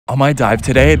On my dive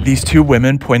today, these two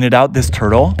women pointed out this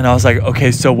turtle, and I was like,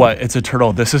 okay, so what? It's a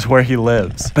turtle. This is where he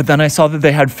lives. But then I saw that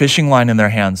they had fishing line in their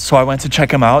hands, so I went to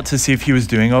check him out to see if he was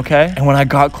doing okay. And when I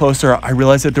got closer, I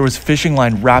realized that there was fishing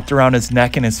line wrapped around his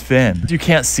neck and his fin. You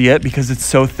can't see it because it's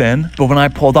so thin, but when I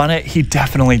pulled on it, he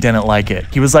definitely didn't like it.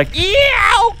 He was like,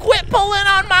 "Ew, quit pulling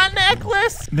on my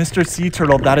necklace." Mr. Sea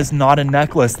Turtle, that is not a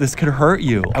necklace. This could hurt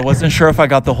you. I wasn't sure if I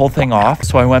got the whole thing off,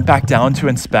 so I went back down to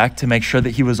inspect to make sure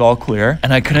that he was all clear,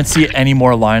 and I couldn't see any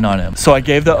more line on him. So I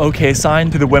gave the okay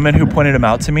sign to the women who pointed him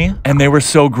out to me, and they were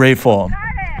so grateful.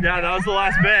 Yeah, that was the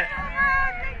last bit.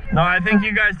 No, I think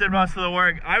you guys did most of the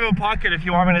work. I have a pocket if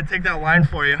you want me to take that line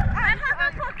for you. I have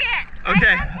a pocket.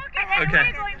 Okay.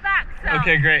 Okay. Going back, so.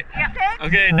 Okay, great. Yeah.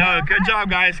 Okay, no, good job,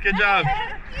 guys. Good job.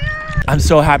 I'm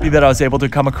so happy that I was able to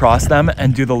come across them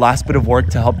and do the last bit of work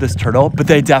to help this turtle, but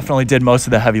they definitely did most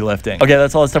of the heavy lifting. Okay,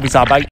 that's all the stuff we saw. Bye.